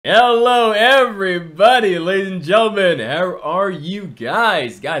Hello everybody, ladies and gentlemen, how are you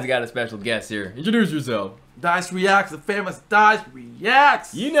guys? Guys, I got a special guest here. Introduce yourself. Dyce Reacts, the famous Dyce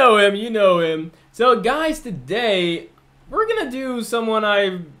Reacts. You know him. So guys, today, we're gonna do someone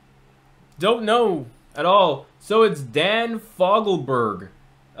I don't know at all. So it's Dan Fogelberg.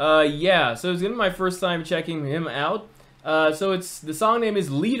 Yeah, so it's gonna be my first time checking him out. So the song name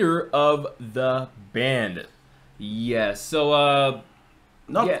is Leader of the Band. Yes, so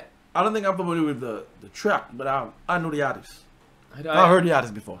Yeah. I don't think I'm familiar with the track, but I know the artist. I heard the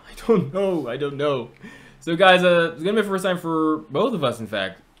artist before. I don't know. So guys, it's gonna be the first time for both of us, in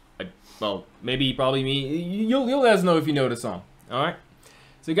fact. Well, probably me. You'll let us know if you know the song. All right.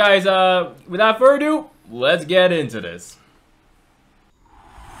 So guys, without further ado, let's get into this.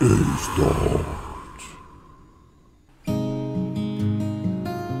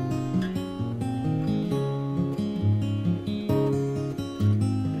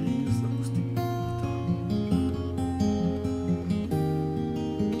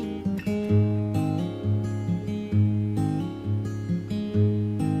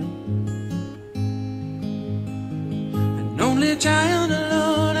 Only child,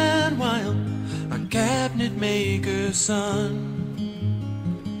 alone and wild, a cabinet maker's son.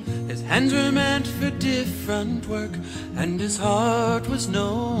 His hands were meant for different work, and his heart was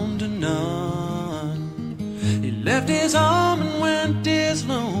known to none. He left his home and went his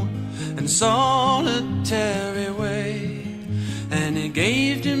lone and solitary way, and he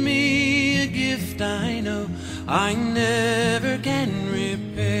gave to me a gift I know I never can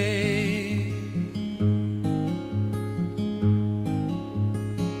repay.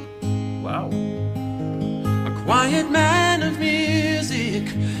 Quiet man of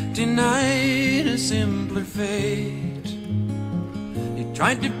music, denied a simpler fate. He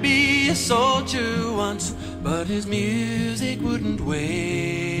tried to be a soldier once, but his music wouldn't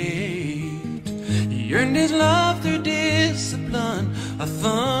wait. He earned his love through discipline, a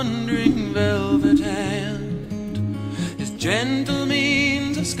thundering velvet hand. His gentle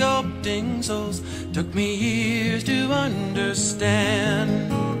means of sculpting souls took me years to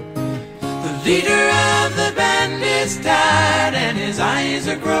understand. The leader of the band is tired and his eyes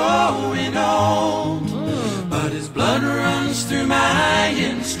are growing old, but his blood runs through my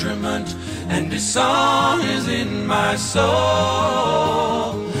instrument and his song is in my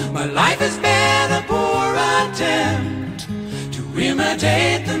soul. My life has been a poor attempt to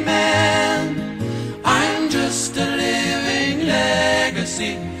imitate the man. I'm just a living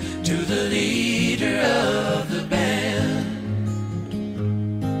legacy to the leader of the band.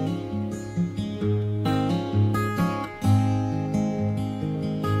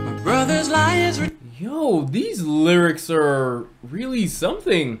 Brothers' lives were... Yo, these lyrics are really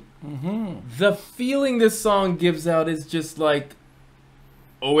something. The feeling this song gives out is just like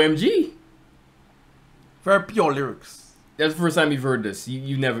OMG. Very pure lyrics. That's the first time you've heard this.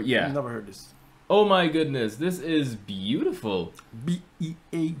 You never, yeah. I've never heard this. Oh my goodness, this is beautiful.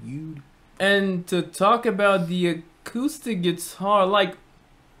 B-E-A-U. And to talk about the acoustic guitar, like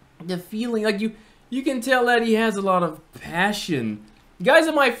the feeling, like you can tell that he has a lot of passion. Guys,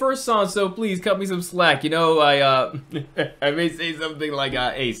 are my first song, so please cut me some slack. You know, I may say something like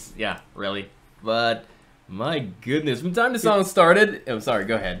Ace. Yeah, really. But my goodness, from the time the song started, oh sorry,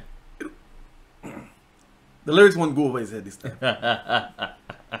 go ahead. The lyrics won't go over his head this time.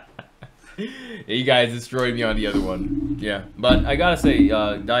 You guys destroyed me on the other one. Yeah, but I gotta say,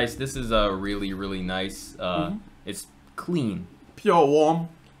 Dice, this is really, really nice. It's clean, Pure, warm,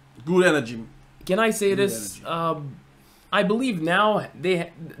 good energy. Can I say this? I believe now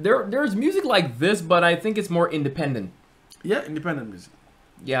there's music like this, but I think it's more independent. Yeah, independent music.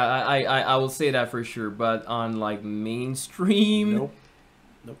 Yeah, I will say that for sure. But on like mainstream,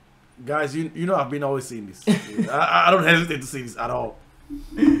 Nope. Guys, you know I've been always seeing this. I don't hesitate to see this at all.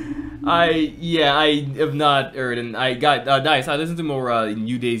 I have not heard, and I got Dice. I listen to more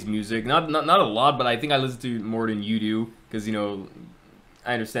New Day's music. Not a lot, but I think I listen to more than you do, because you know,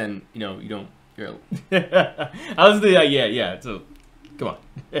 I understand. You know, you don't. I listen to yeah. So, come on.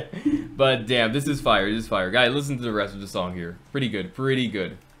 But damn, this is fire. This is fire, guys. Listen to the rest of the song here. Pretty good. Pretty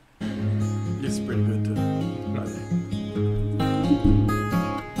good. It's pretty good too.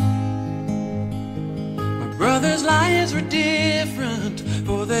 My brothers' lives were different,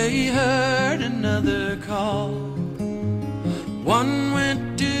 for they heard another call. One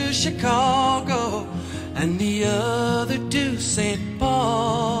went to Chicago and the other to St.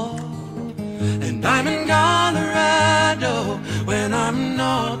 Paul. And I'm in Colorado when I'm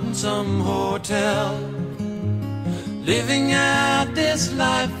not in some hotel, living out this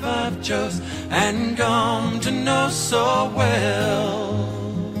life I've chose and come to know so well.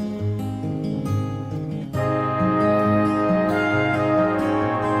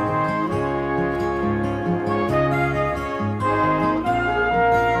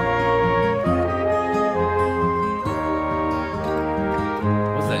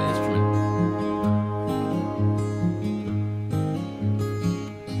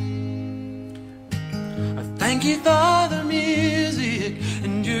 thank you for the music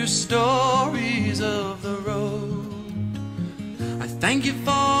and your stories of the road. I thank you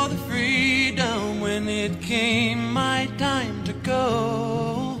for the freedom when it came my time to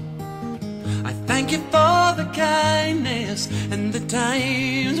go. I thank you for the kindness and the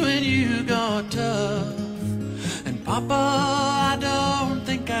times when you got tough. And Papa, I don't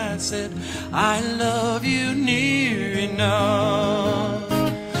think I said I love you near enough.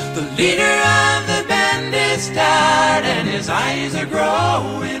 The leader of the band is tired and his eyes are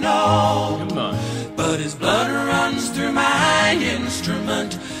growing old. Come on. But his blood runs through my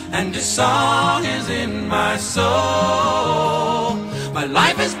instrument and his song is in my soul. My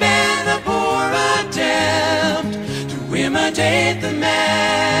life has been a poor attempt to imitate the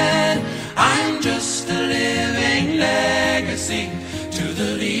man. I'm just a living legacy to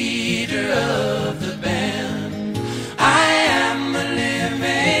the leader of the band. I am a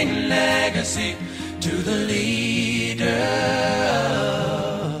living legacy to the leader of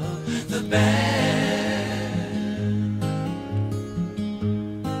the band.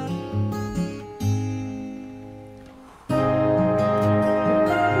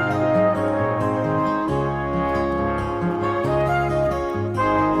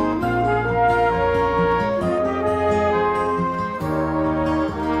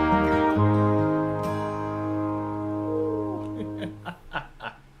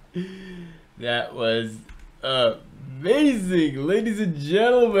 That was amazing, ladies and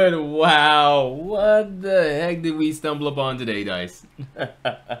gentlemen. Wow, what the heck did we stumble upon today, Dice?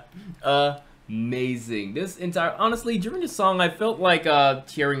 Amazing. This entire, honestly, during the song, I felt like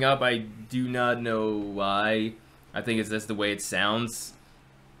tearing up. I do not know why. I think it's just the way it sounds.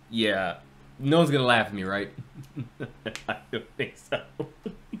 Yeah, no one's gonna laugh at me, right? I don't think so.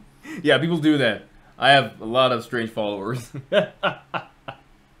 Yeah, people do that. I have a lot of strange followers.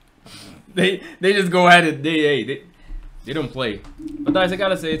 They just go at it. They don't play. But guys, I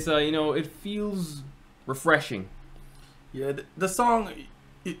gotta say, it's you know, it feels refreshing. Yeah, the song,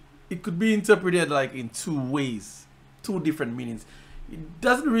 it could be interpreted like in two ways, two different meanings. It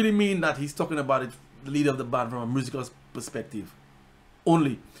doesn't really mean that he's talking about it, the leader of the band, from a musical perspective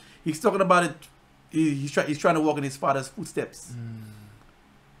only. He's talking about it. He's trying to walk in his father's footsteps.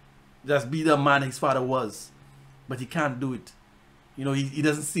 Just be the man his father was, but he can't do it. You know, he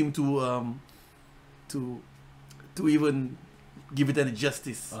doesn't seem to even give it any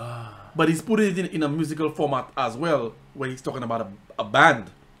justice. But he's putting it in a musical format as well, where he's talking about a band.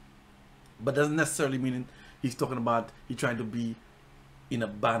 But doesn't necessarily mean he's talking about he trying to be in a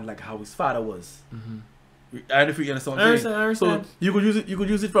band like how his father was. I don't know if you understand what I'm saying. I understand. So you could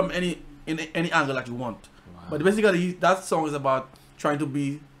use it from any angle that you want. Wow. But basically, that song is about trying to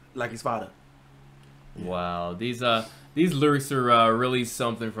be like his father. Wow, these lyrics are really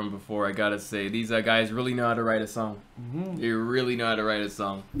something from before, I gotta say. These guys really know how to write a song. They really know how to write a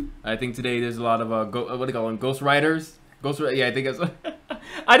song. I think today there's a lot of what do you call them? Ghost writers? Yeah, I think that's.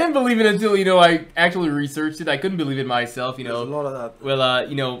 I didn't believe it until, you know, I actually researched it. I couldn't believe it myself, you know. There's a lot of that. Well,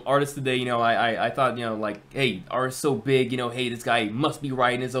 you know, artists today, you know, I thought, you know, like, hey, art's so big, you know, hey, this guy must be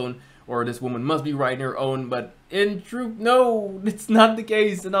writing his own, or this woman must be writing her own. But in truth, no, it's not the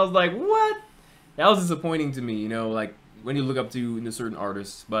case. And I was like, what? That was disappointing to me, you know, like when you look up to certain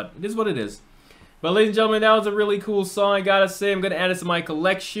artists. But it is what it is. But ladies and gentlemen, that was a really cool song, I gotta say. I'm gonna add it to my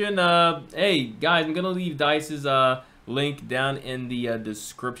collection. Hey guys, I'm gonna leave Dice's link down in the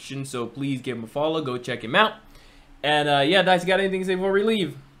description, so please give him a follow, go check him out. And yeah, Dice, you got anything to say before we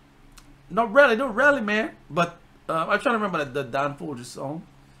leave? Not really, man. But I'm trying to remember the Dan Folger song.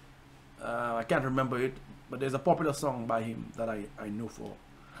 I can't remember it, but there's a popular song by him that I know for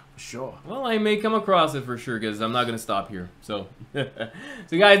sure. Well, I may come across it for sure, because I'm not going to stop here. So, so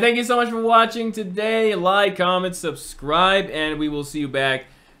guys, thank you so much for watching today. Like, comment, subscribe, and we will see you back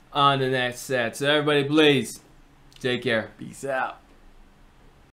on the next set. So everybody, please, take care. Peace out.